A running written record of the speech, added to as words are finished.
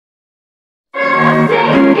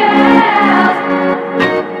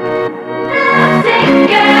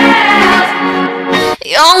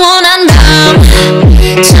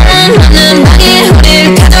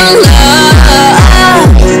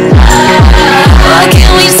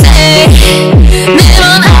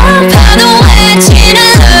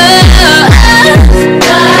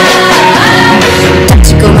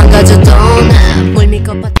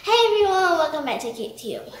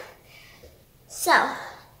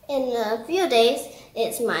in a few days,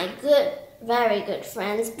 it's my very good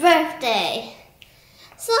friend's birthday.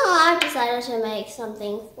 So I decided to make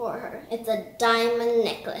something for her. It's a diamond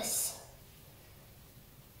necklace.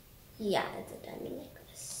 Yeah, it's a diamond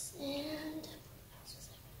necklace. And what else was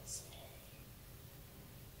I going to say?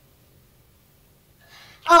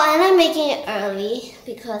 Oh, and I'm making it early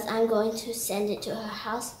because I'm going to send it to her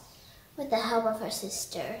house with the help of her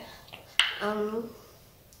sister.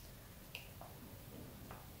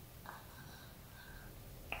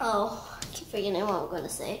 Oh, I keep forgetting what I'm going to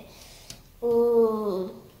say.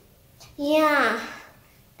 Ooh, yeah.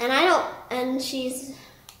 And she's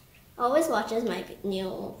always watches my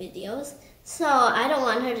new videos. So I don't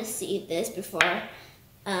want her to see this before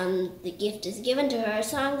the gift is given to her.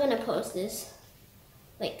 So I'm going to post this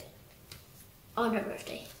like on her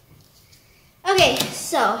birthday. Okay,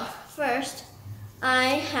 so first I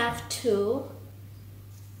have to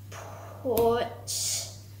put,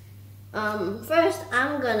 first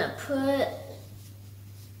I'm gonna put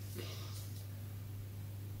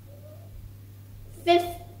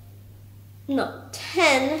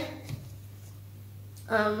 10,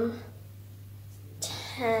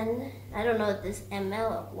 10, I don't know this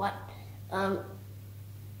ml of what, ml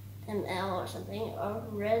or something,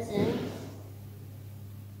 of resin.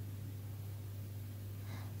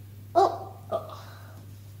 Oh,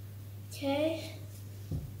 okay,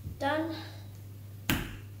 done.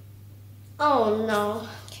 Oh no,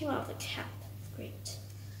 came out of the cap, great.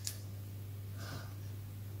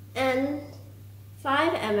 And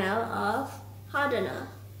 5 ml of hardener.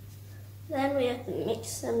 Then we have to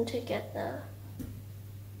mix them to get the,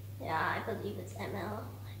 yeah, I believe it's ml.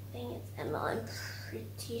 I think it's ml, I'm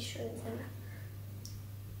pretty sure it's ml.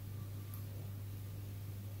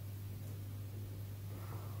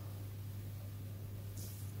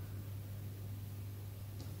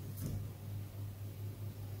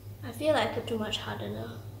 I feel like I put too much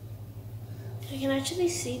hardener. I can actually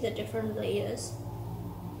see the different layers.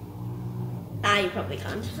 You probably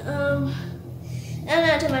can't. And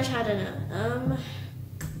not too much hardener.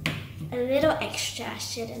 A little extra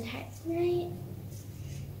shouldn't hurt, right?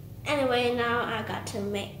 Anyway, now I got to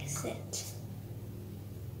mix it.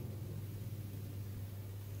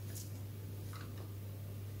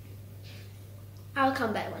 I'll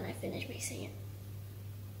come back when I finish mixing it.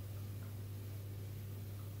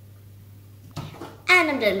 And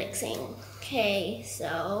I'm done mixing. Okay,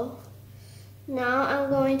 so now I'm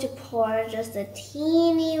going to pour just a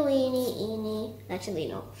teeny weeny, actually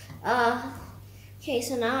no. Okay,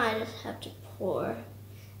 so now I just have to pour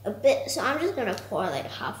a bit. So I'm just gonna pour like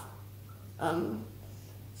half,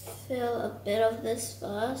 fill a bit of this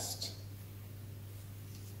first.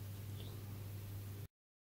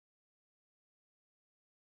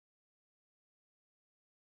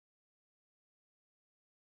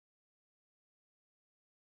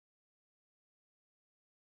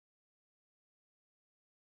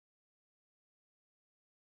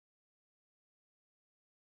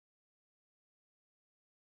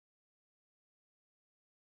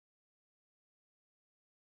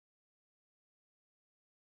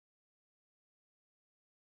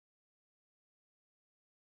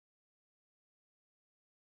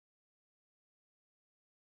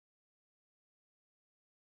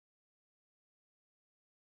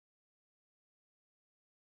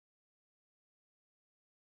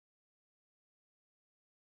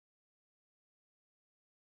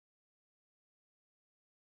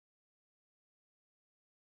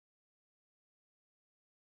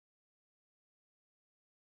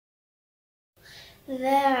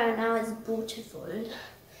 There, now it's beautiful.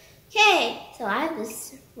 Okay, so I have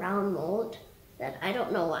this round mold that I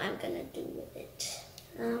don't know what I'm gonna do with it.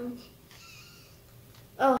 And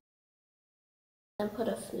put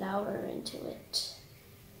a flower into it.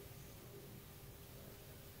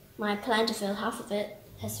 My plan to fill half of it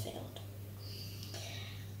has failed.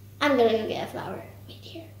 I'm gonna go get a flower right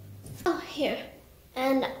here. Oh, here.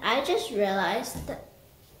 And I just realized that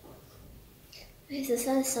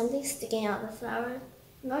there's something sticking out of the flower.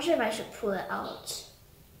 I'm not sure if I should pull it out.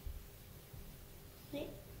 Wait.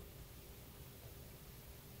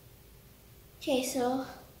 Okay, so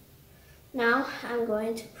now I'm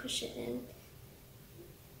going to push it in.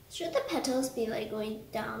 Should the petals be like going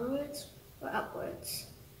downwards or upwards?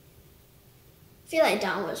 I feel like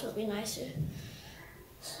downwards would be nicer.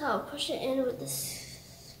 So I'll push it in with the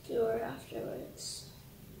skewer afterwards.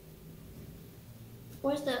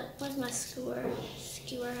 Where's my skewer?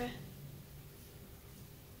 Skewer.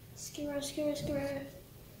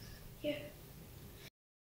 Here.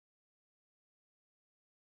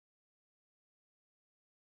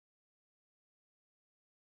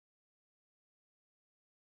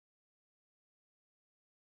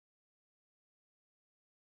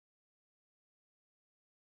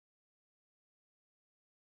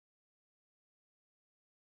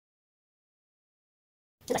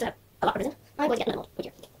 since I have a lot of resin, I'm going to get another mold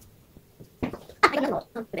here. I got another mold.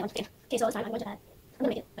 Maybe I want to paint. Okay, so this time I'm going to add, I'm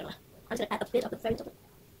going to make it, I don't know. I'm just going to add a bit of the very top.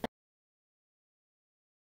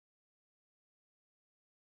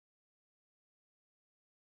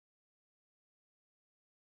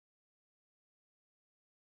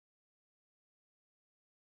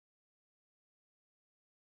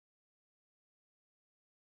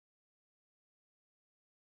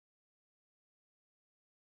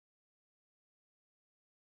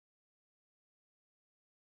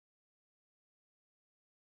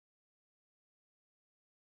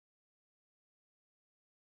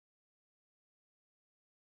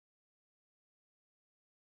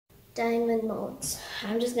 Diamond molds.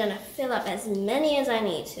 I'm just gonna fill up as many as I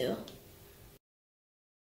need to.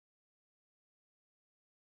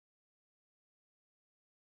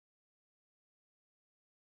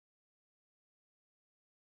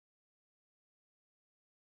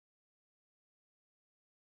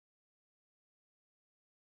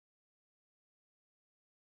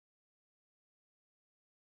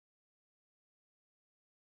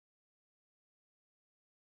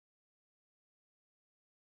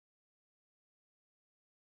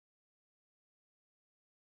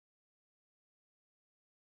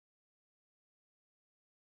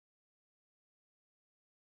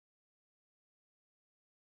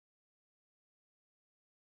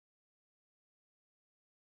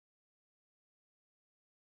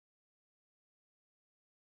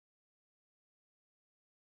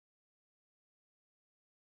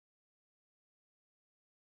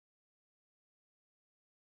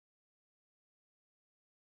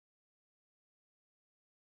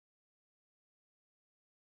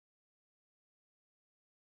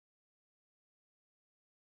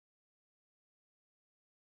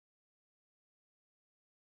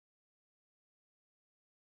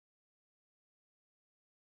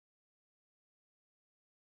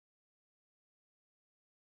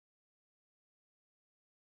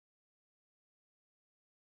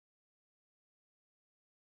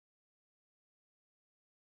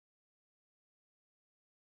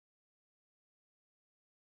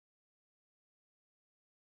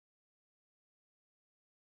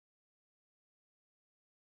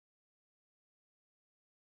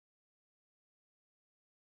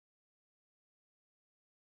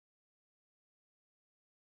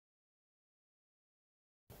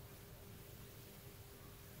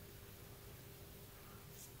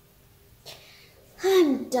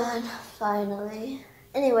 I'm done, finally.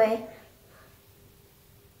 Anyway,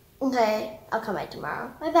 okay, I'll come back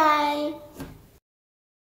tomorrow. Bye-bye.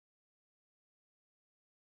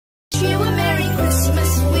 You a Merry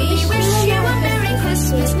Christmas. We wish you a Merry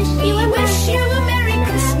Christmas. We wish you a Merry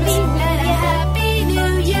Christmas and a Happy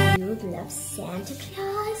New Year. You love Santa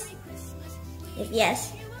Claus? If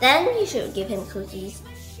yes, then you should give him cookies.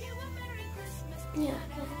 Yeah.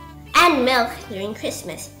 And milk during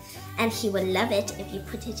Christmas. And he would love it if you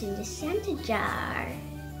put it in the Santa jar.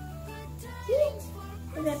 See?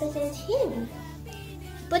 It represents him.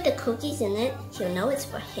 Put the cookies in it, he'll know it's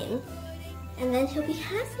for him. And then he'll be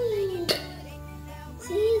happy.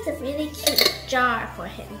 See, it's a really cute jar for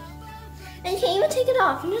him. And you can even take it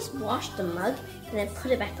off. You just wash the mug and then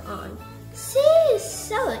put it back on. See, it's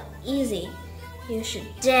so easy. You should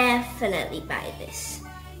definitely buy this.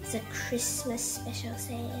 It's a Christmas special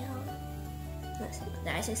sale.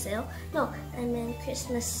 Did I say sale? No, I meant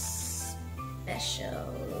Christmas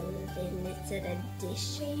special limited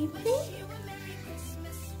edition.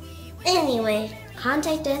 Anyway,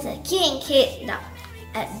 contact us at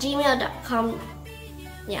keyandkate@gmail.com.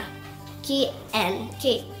 Yeah,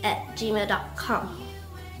 keyandkate@gmail.com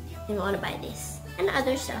if you want to buy this and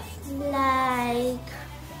other stuff like.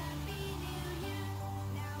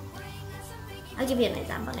 I'll give you an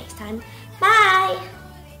example next time. Bye.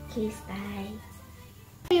 Please, bye.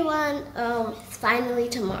 Everyone, it's finally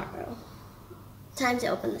tomorrow. Time to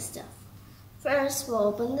open the stuff. First, we'll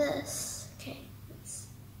open this. Okay.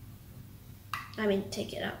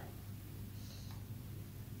 Take it out.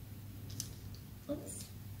 Oops.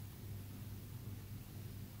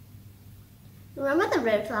 Remember the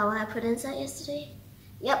red flower I put inside yesterday?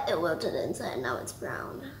 Yep, it wilted inside. Now it's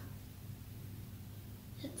brown.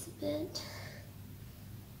 It's a bit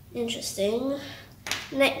interesting.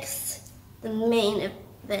 Next, the main event.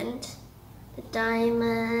 The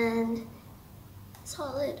diamond.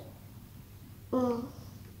 Solid.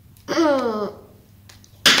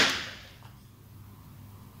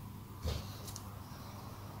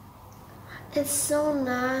 It's so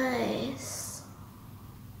nice.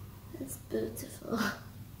 It's beautiful.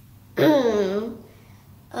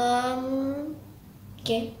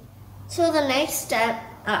 Okay. So the next step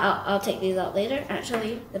I'll take these out later.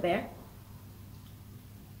 Actually, the bear.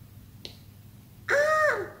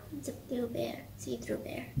 Ah, it's a blue bear, see-through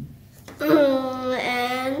bear.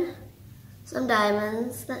 And some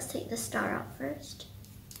diamonds. Let's take the star out first.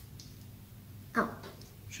 Oh,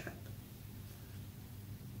 sharp.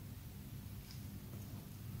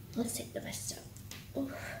 Let's take the rest out.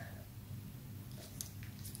 Oof.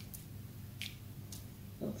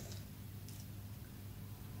 Oof.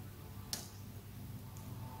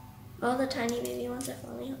 All the tiny baby ones are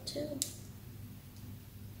falling out too.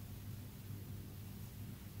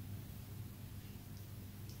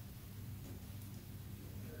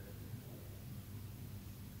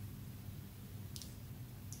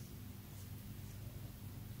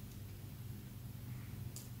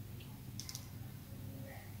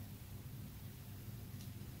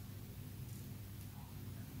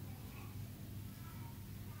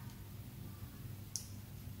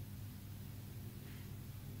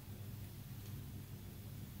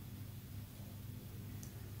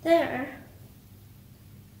 There.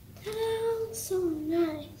 Ta-da! So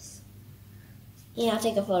nice. Yeah, I'll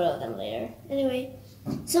take a photo of them later. Anyway,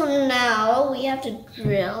 so now we have to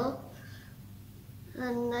drill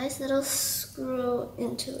a nice little screw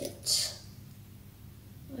into it.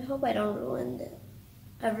 I hope I don't ruin it.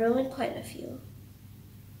 I've ruined quite a few.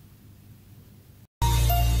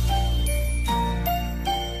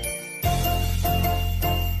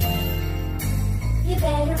 You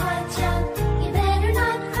better watch out. You better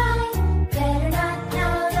not cry. Better not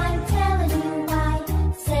pout. I'm telling you why.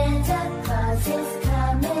 Santa Claus is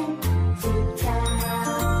coming to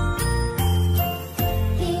town.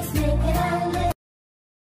 He's making a list.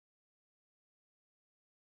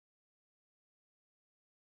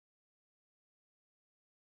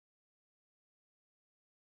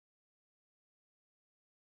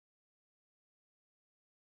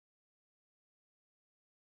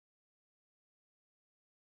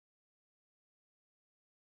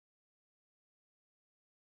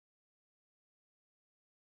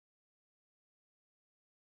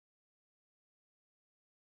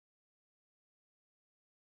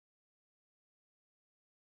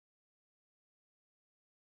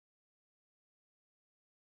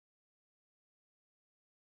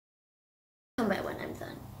 Come by when I'm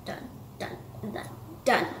done. Done.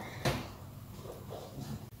 Done.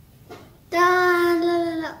 La, la,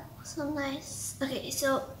 la. So nice. Okay,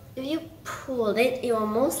 so if you pull it, it will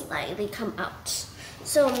most likely come out.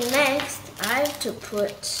 So next, I have to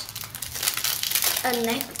put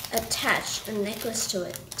attach a necklace to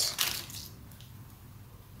it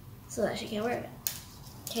so that she can wear it.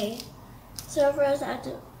 Okay. So first I have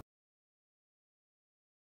to.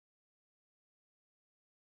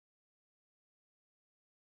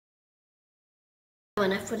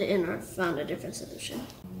 When I put it in, I found a different solution.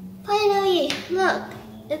 Finally, look,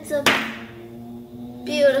 it's a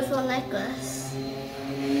beautiful necklace.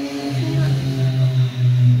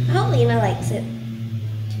 I hope Lina likes it.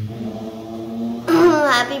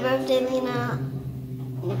 Happy birthday, Lina.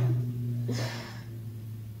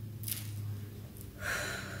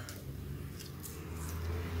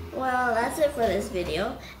 Well, that's it for this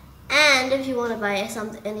video. And if you want to buy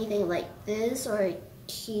anything like this or a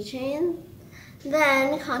keychain,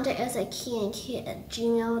 then contact us at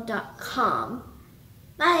keyandkit@gmail.com.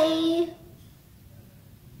 Bye!